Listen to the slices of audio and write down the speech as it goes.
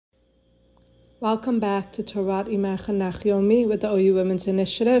Welcome back to Torah Imach Nachomi with the OU Women's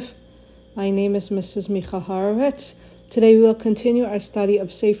Initiative. My name is Mrs. Michal Horowitz. Today we will continue our study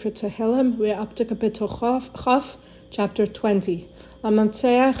of Sefer Tehillim. We are up to Kapitel Chaf, chapter 20.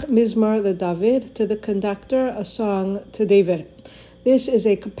 Amatzeach Mizmor LeDavid, to the conductor, a song to David. This is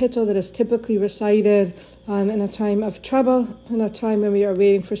a kapitel that is typically recited in a time of trouble, in a time when we are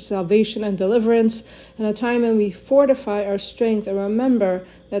waiting for salvation and deliverance, in a time when we fortify our strength and remember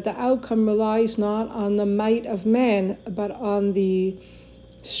that the outcome relies not on the might of man, but on the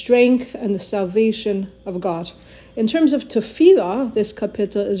strength and the salvation of God. In terms of tefillah, this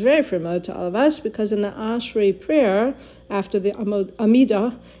kapitel is very familiar to all of us because in the Ashrei prayer, after the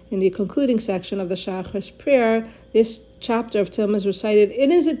Amidah, in the concluding section of the Shachris prayer, this chapter of Tehillim is recited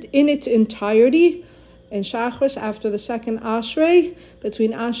in its entirety. In Shachris, after the second Ashrei,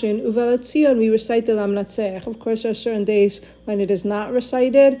 between Ashrei and Uvel Etzion, we recite the Lamnatzeach. Of course, there are certain days when it is not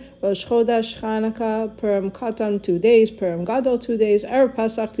recited. Rosh Chodesh, Chanukah, Purim Katan, 2 days, Purim Gadol, 2 days, Erev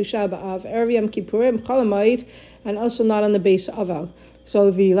Pesach, Tisha B'Av, Erev Yom Kippurim, Chol HaMoed, and also not on the base of Aval. So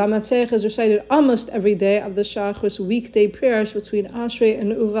the Lamnatzeach is recited almost every day of the Shachris weekday prayers between Ashrei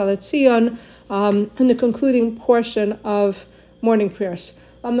and Uvel Etzion, in the concluding portion of morning prayers.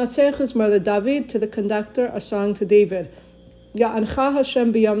 Amatzeach Mizmor LeDavid, to the conductor, a song to David. Ya'ancha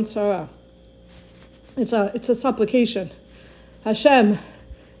Hashem b'yom tzara. It's a supplication. Hashem,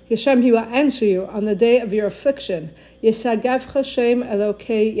 He will answer you on the day of your affliction. Yisagev Hashem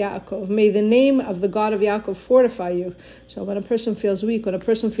Elokei Yaakov. May the name of the God of Yaakov fortify you. So when a person feels weak, when a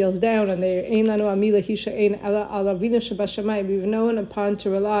person feels down, and they ein lanu amila hisha ein ela ala avinu shebashamayim, we've known upon to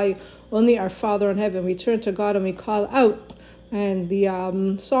rely only our Father in heaven. We turn to God and we call out. And the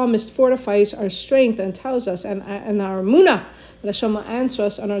psalmist fortifies our strength and tells us, and our emunah, that Hashem will answer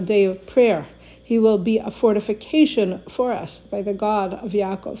us on our day of prayer. He will be a fortification for us by the God of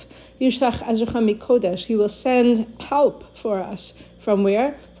Yaakov. Yishlach Ezracha Mikodesh. He will send help for us. From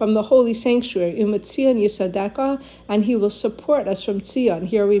where? From the holy sanctuary, in Tzion Yisadeka, and He will support us from Tzion.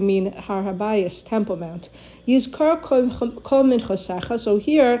 Here we mean Har Habayis, Temple Mount. Yizkar kol minchosecha. So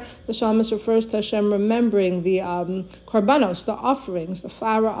here the psalmist refers to Hashem remembering the korbanos, the offerings, the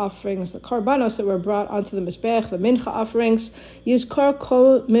flour offerings, the korbanos that were brought onto the mizbech, the mincha offerings. Yizkar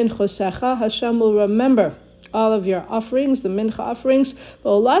kol minchosecha. Hashem will remember all of your offerings, the mincha offerings.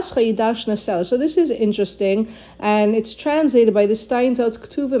 So this is interesting, and it's translated by the Steinsaltz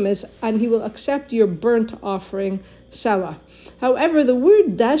Ketuvim as, and He will accept your burnt offering, Selah. However, the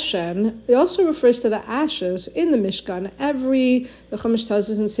word dashen, it also refers to the ashes in the Mishkan. The Chumash tells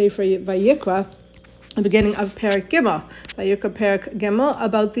us in Sefer Vayikra, the beginning of Perek Gimel, Vayikra Perek Gimel,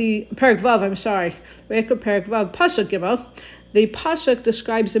 about the Perek Vav, Vayikra Perek Vav, Pasuk Gimel. The Pasuk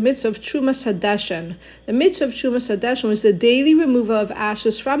describes the mitzvah of Trumas Hadeshen. The mitzvah of Trumas Hadeshen was the daily removal of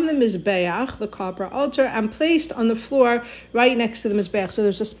ashes from the Mizbeach, the copper altar, and placed on the floor right next to the Mizbeach. So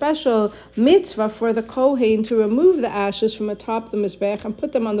there's a special mitzvah for the Kohen to remove the ashes from atop the Mizbeach and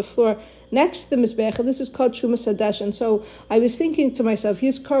put them on the floor next to the Mizbeach, and this is called Trumas Hadeshen. So I was thinking to myself,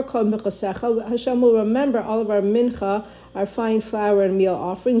 Yizkar kol minchosecha. Hashem will remember all of our mincha, our fine flour and meal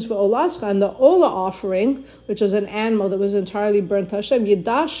offerings, for Olascha, and the Ola offering, which was an animal that was entirely burnt to Hashem,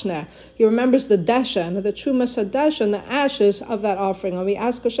 Yidashne. He remembers the Deshen, the Trumas Hadeshen, the ashes of that offering. And we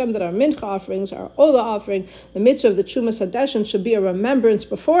ask Hashem that our mincha offerings, our Ola offering, the mitzvah of the Trumas Hadeshen should be a remembrance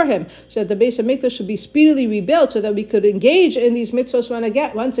before Him, so that the base of Mikdash should be speedily rebuilt, so that we could engage in these mitzvahs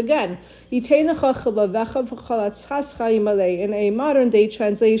once again. In a modern day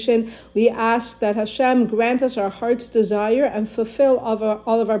translation, we ask that Hashem grant us our heart's desire and fulfill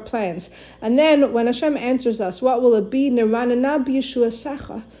all of our plans. And then when Hashem answers us, what will it be? Niranana b'Yeshua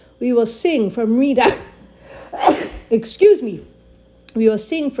Secha. We will sing from Rida. We will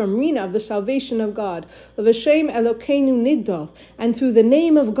sing from Rina of the salvation of God. Of Hashem Elokeinu Nigdal. And through the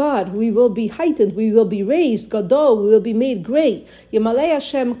name of God, we will be heightened, we will be raised, Gadol, we will be made great. Yamalei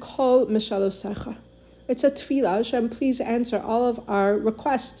Hashem kol mishalosecha. It's a tefillah. Hashem, please answer all of our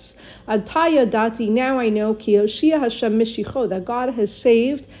requests. Adtaya dati, now I know, ki Hoshia Hashem mishicho, that God has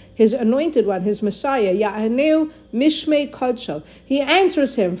saved His anointed one, His Messiah. Ya'aneu mishmei kodsho. He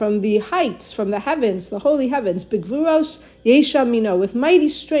answers him from the heights, from the heavens, the holy heavens. Bigvuros yesha mino, with mighty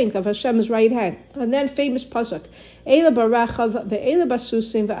strength of Hashem's right hand. And then famous pasuk. Eila barachav ve'eila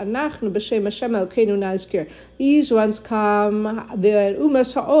basusim ve'anachnu b'shem Hashem Elokeinu nazkir. These ones come, the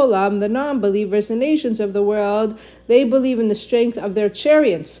umas ha'olam, the non-believers, the nations of the world. They believe in the strength of their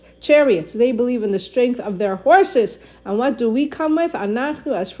chariots. They believe in the strength of their horses. And what do we come with?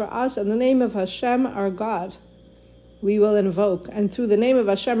 Anachnu, as for us, in the name of Hashem, our God. we will invoke, and through the name of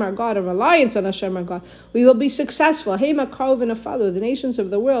Hashem our God and reliance on Hashem our God, we will be successful. Hema Karov and Afalu, the nations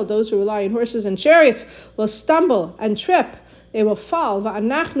of the world, those who rely on horses and chariots, will stumble and trip. They will fall.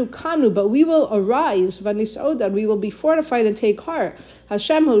 Va'anachnu kamnu, but we will arise. V'nisoda, we will be fortified and take heart.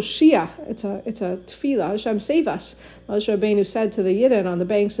 Hashem Hoshia, it's a tefillah. Hashem save us. Moshe Rabbeinu said to the Yidden on the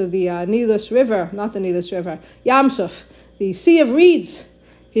banks of the Nilus River, not the Nilus River, Yamsuf, the Sea of Reeds.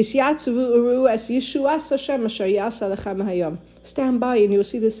 Stand by and you will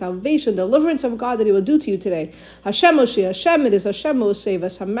see the salvation, deliverance of God that He will do to you today. Hashem Moshe, Hashem it is, Hashem will save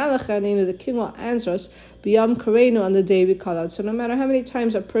us. HaMelech Haneinu, the King will answer us. B'yam Kareinu, on the day we call out. So no matter how many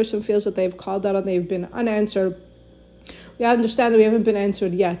times a person feels that they've called out and they've been unanswered, we understand that we haven't been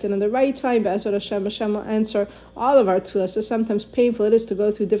answered yet. And in the right time, Be'ezrat Hashem, Hashem will answer all of our tefillah. So sometimes painful it is to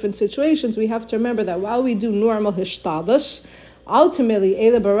go through different situations. We have to remember that while we do normal hishtadlus, ultimately,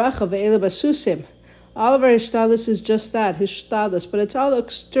 Eila Baracha ve'Eila Basusim. All of our hishtadlus is just that, hishtadlus, but it's all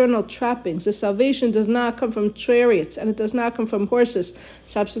external trappings. The salvation does not come from chariots, and it does not come from horses.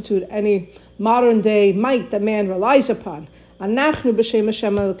 Substitute any modern day might that man relies upon. Anachnu b'shem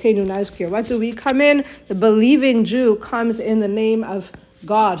Hashem Elokeinu nazkir. What do we come in? The believing Jew comes in the name of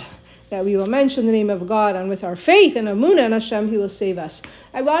God. That we will mention the name of God, and with our faith and Amunah and Hashem, He will save us.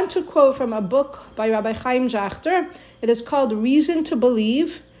 I want to quote from a book by Rabbi Chaim Jachter. It is called Reason to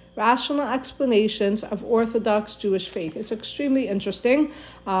Believe, Rational Explanations of Orthodox Jewish Faith. It's extremely interesting.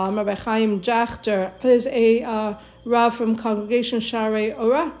 Rabbi Chaim Jachter is a Rav from Congregation Sharei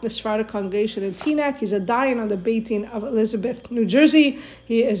Orah, the Sephardic congregation in Teaneck. He's a Dayan on the Beit Din of Elizabeth, New Jersey.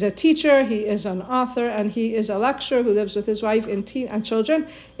 He is a teacher, he is an author, and he is a lecturer who lives with his wife and children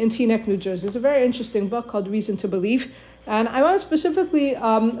in Teaneck, New Jersey. It's a very interesting book called Reason to Believe. And I want to specifically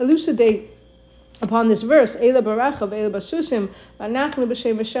elucidate upon this verse, Eila Baracha ve'Eila Basusim, Anachnu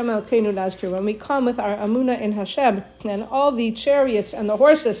b'shem Hashem Elokeinu nazkir. When we come with our Amunah in Hashem and all the chariots and the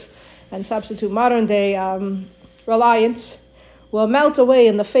horses, and substitute modern day reliance, will melt away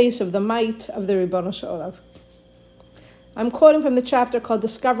in the face of the might of the Ribono Shel Olam. I'm quoting from the chapter called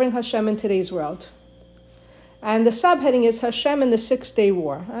Discovering Hashem in Today's World. And the subheading is Hashem in the 6-Day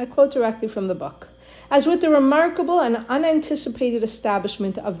War. And I quote directly from the book. As with the remarkable and unanticipated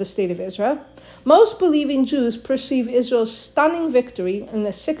establishment of the State of Israel, most believing Jews perceive Israel's stunning victory in the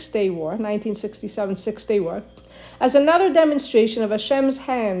 6-Day War, 1967 6-Day War, as another demonstration of Hashem's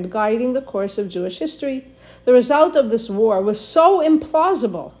hand guiding the course of Jewish history. The result of this war was so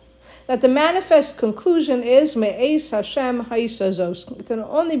implausible that the manifest conclusion is Me'ez Hashem Ha'isazos. It can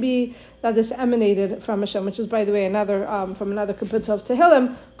only be that this emanated from Hashem, which is, by the way, another from another kapitel of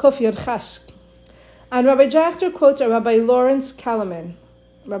Tehillim, Kuf Yod Ches. And Rabbi Jachter quotes Rabbi Lawrence Kalaman.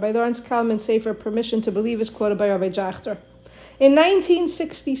 Rabbi Lawrence Kalaman's Sefer Permission to Believe is quoted by Rabbi Jachter. In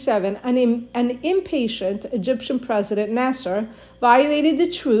 1967, an impatient Egyptian president, Nasser, violated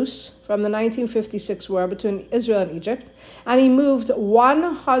the truce from the 1956 war between Israel and Egypt, and he moved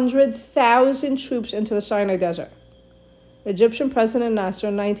 100,000 troops into the Sinai Desert. Egyptian President Nasser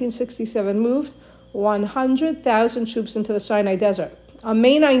in 1967 moved 100,000 troops into the Sinai Desert. On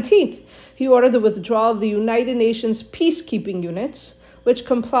May 19th, he ordered the withdrawal of the United Nations peacekeeping units, which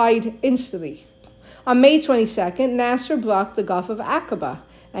complied instantly. On May 22nd, Nasser blocked the Gulf of Aqaba,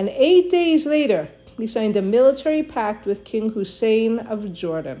 and 8 days later, he signed a military pact with King Hussein of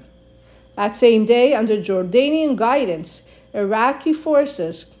Jordan. That same day, under Jordanian guidance, Iraqi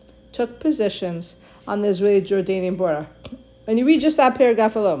forces took positions on the Israeli-Jordanian border. When you read just that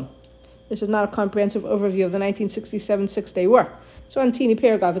paragraph alone, this is not a comprehensive overview of the 1967 Six-Day War. It's one teeny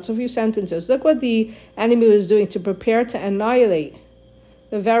paragraph. It's a few sentences. Look what the enemy was doing to prepare to annihilate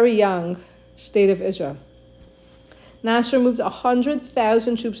the very young state of Israel. Nasser moved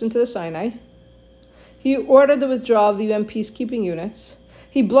 100,000 troops into the Sinai. He ordered the withdrawal of the UN peacekeeping units.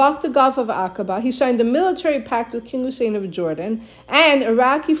 He blocked the Gulf of Aqaba. He signed a military pact with King Hussein of Jordan. And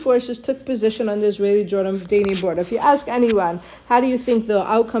Iraqi forces took position on the Israeli-Jordanian border. If you ask anyone, how do you think the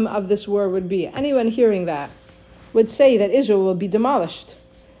outcome of this war would be? Anyone hearing that would say that Israel will be demolished.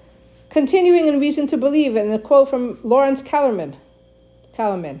 Continuing in Reason to Believe, in a quote from Lawrence Kalaman.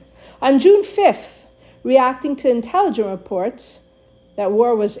 On June 5th, reacting to intelligence reports that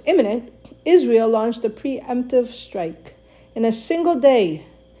war was imminent, Israel launched a preemptive strike. In a single day,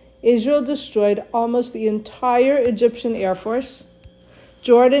 Israel destroyed almost the entire Egyptian Air Force.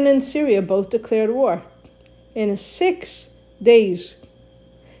 Jordan and Syria both declared war. In 6 days,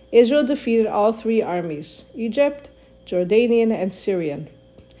 Israel defeated all three armies, Egypt, Jordanian, and Syrian.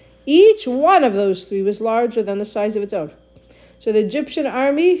 Each one of those three was larger than the size of its own. So the Egyptian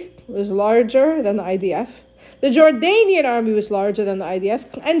army was larger than the IDF. The Jordanian army was larger than the IDF.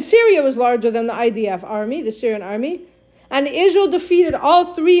 And Syria was larger than the IDF army, the Syrian army. And Israel defeated all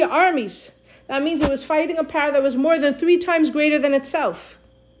three armies. That means it was fighting a power that was more than 3 times greater than itself.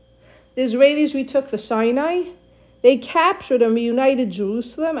 The Israelis retook the Sinai. They captured and reunited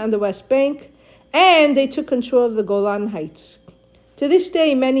Jerusalem and the West Bank, and they took control of the Golan Heights. To this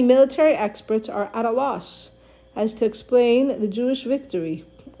day, many military experts are at a loss as to explain the Jewish victory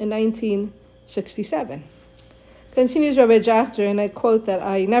in 1967. Continues Rabbi Jachter, and I quote that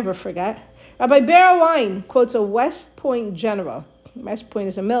I never forget. Rabbi Beryl Wein quotes a West Point general. West Point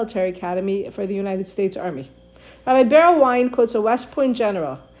is a military academy for the United States Army. Rabbi Beryl Wein quotes a West Point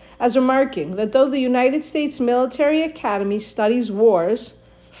general as remarking that though the United States Military Academy studies wars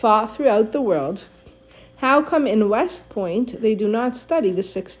fought throughout the world, how come in West Point they do not study the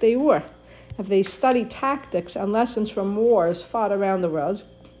 6-Day War? If they study tactics and lessons from wars fought around the world,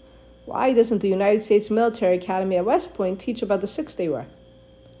 why doesn't the United States Military Academy at West Point teach about the 6-Day War?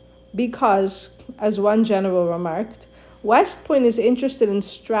 Because, as one general remarked, West Point is interested in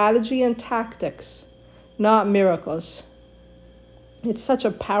strategy and tactics, not miracles. It's such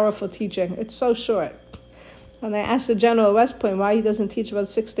a powerful teaching. It's so short. When I asked the general at West Point why he doesn't teach about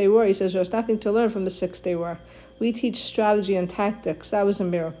the 6-Day War, he says there's nothing to learn from the 6-Day War. We teach strategy and tactics. That was a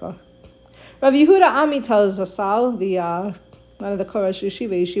miracle. Rav Yehuda Ami tells us all, one of the Korash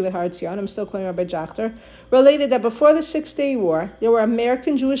Yeshiva Har Etzion, I'm still quoting Rabbi Jachter, related that before the 6-Day War, there were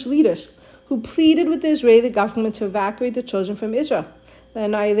American Jewish leaders who pleaded with the Israeli government to evacuate the children from Israel. The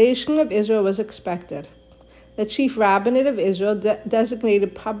annihilation of Israel was expected. The chief rabbinate of Israel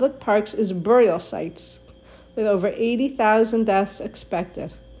designated public parks as burial sites, with over 80,000 deaths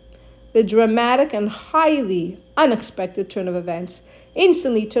expected. The dramatic and highly unexpected turn of events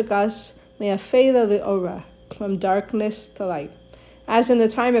instantly took us me'afela le'ora, from darkness to light. As in the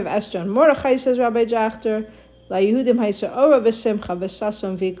time of Esther and Mordechai, says Rabbi Jachter, la'Yehudim ha'isa ora v'simcha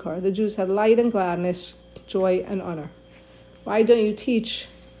v'sason v'ikor. The Jews had light and gladness, joy and honor. Why don't you teach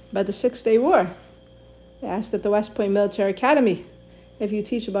about the 6-Day War? They asked at the West Point Military Academy if you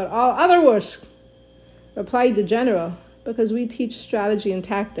teach about all other wars. Replied the general, because we teach strategy and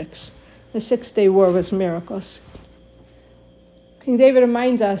tactics. The 6-Day War was miracles. King David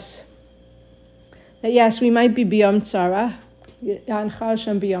reminds us that yes, we might be beyond tzara,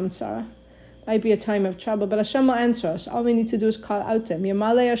 might be a time of trouble, but Hashem will answer us. All we need to do is call out to Him.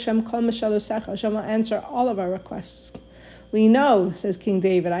 Yamalei Hashem kol mishalosecha. Hashem will answer all of our requests. We know, says King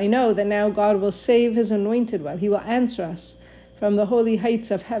David, I know that now God will save His anointed one. He will answer us from the holy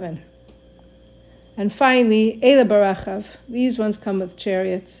heights of heaven. And finally, Eila Barachav, these ones come with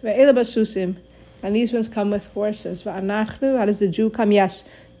chariots. Ve'eila Basusim, and these ones come with horses. Ve'anachnu, how does the Jew come? Yes,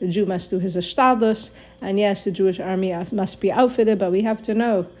 the Jew must do his ashtadlus, and yes, the Jewish army must be outfitted, but we have to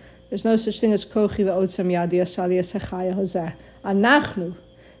know there's no such thing as kochi ve'otzam yadi asali asechaya hazeh. Anachnu,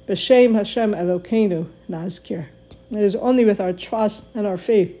 b'shem Hashem Elokeinu nazkir. It is only with our trust and our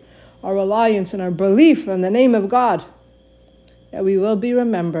faith, our reliance and our belief in the name of God, that we will be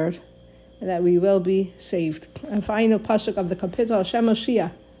remembered and that we will be saved. And final pasuk of the kapitel, Hashem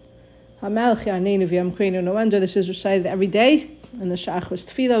Moshiach, HaMelech Yaneinu v'Yamkreinu. No wonder this is recited every day in the Shachos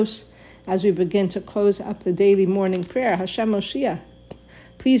Tfilos as we begin to close up the daily morning prayer. Hashem Moshiach,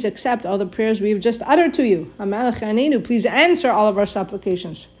 please accept all the prayers we have just uttered to you. HaMelech Yaneinu, please answer all of our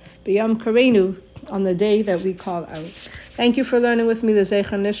supplications. B'Yamkreinu, on the day that we call out. Thank you for learning with me the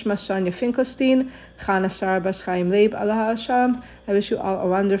Zecher Nishma Sonia Finkelstein, Chana Sarah Bas Chaim Leib Allah Hashem. I wish you all a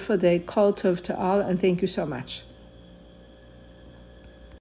wonderful day. Kol Tov to all, and thank you so much.